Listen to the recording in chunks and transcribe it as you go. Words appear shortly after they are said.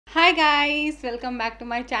Hi guys, welcome back to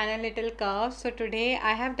my channel Little Curves. So today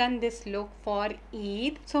I have done this look for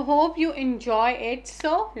Eid. So hope you enjoy it.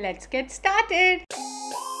 So let's get started.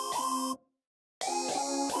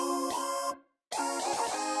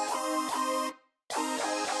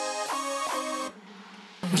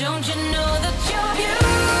 Don't you know that you're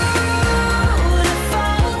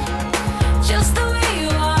beautiful, just the way you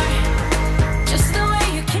are, just the way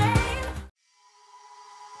you came.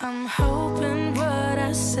 I'm hoping what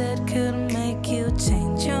I said could make you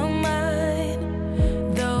change your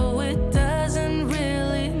mind, though it doesn't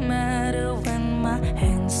really matter when my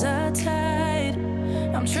hands are tied.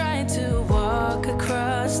 I'm trying to walk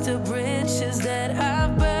across the bridges that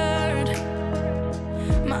I've burned.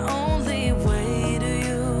 My only way to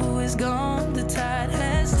you is gone, the tide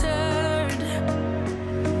has turned.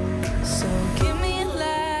 So give me a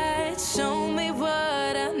light, show me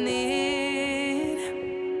what I need.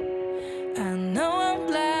 I know I'm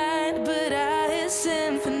blind, but I hear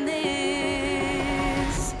symphonies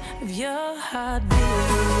of your heartbeat.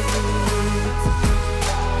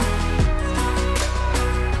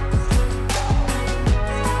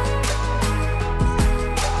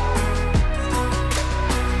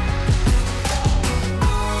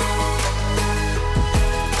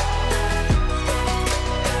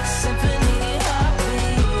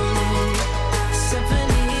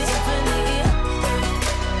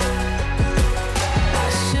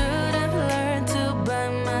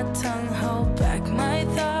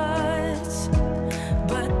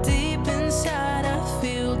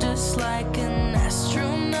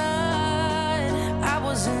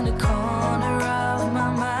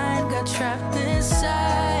 Trapped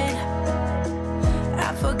inside,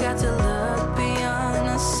 I forgot to look beyond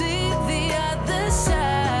and see the other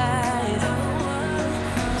side.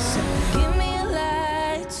 So give me a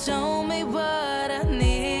light, show me what I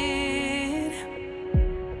need.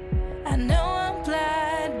 I know I'm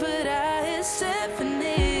blind, but I hear symphonies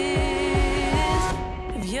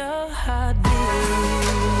of your heartbeat.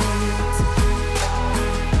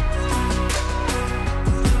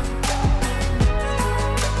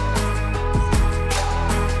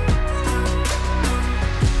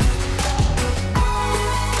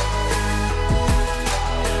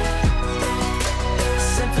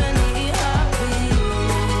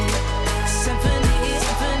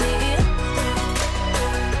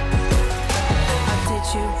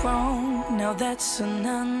 Now that's an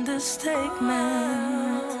understatement.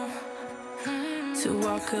 To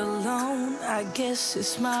walk alone, I guess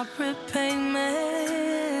it's my repayment.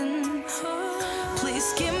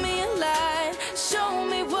 Please give me a light, show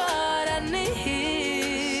me what I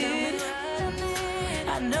need.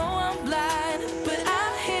 I know I'm blind, but I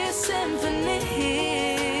hear symphonies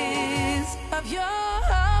of your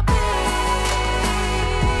heartbeat.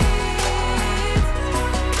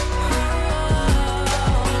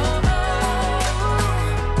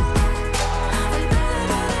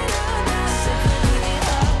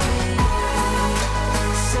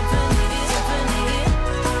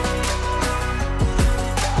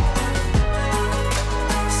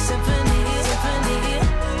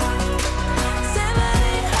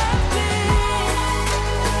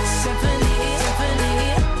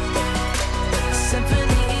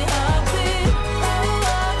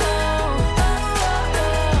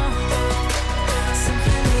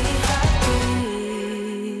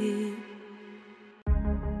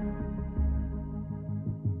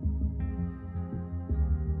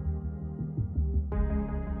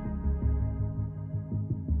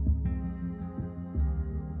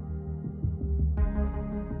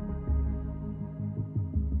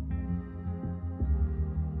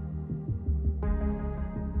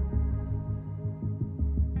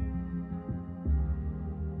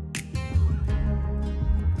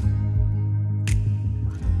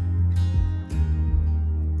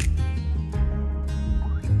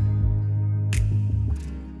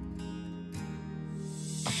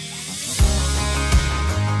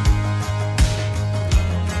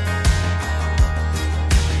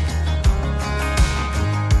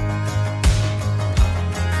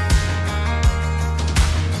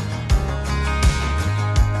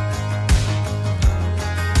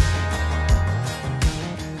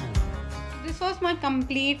 My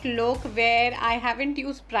complete look where I haven't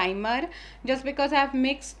used primer just because I've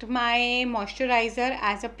mixed my moisturizer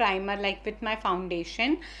as a primer like with my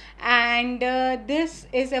foundation, and this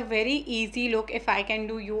is a very easy look. If I can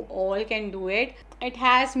do, you all can do it. It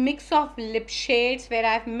has mix of lip shades where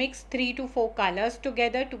I've mixed 3 to 4 colors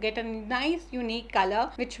together to get a nice unique color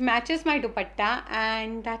which matches my dupatta,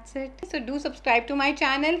 and that's it. So do subscribe to my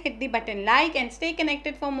channel, hit the button like, and stay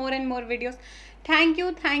connected for more and more videos. Thank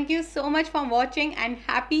you so much for watching, and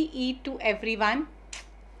happy Eid to everyone.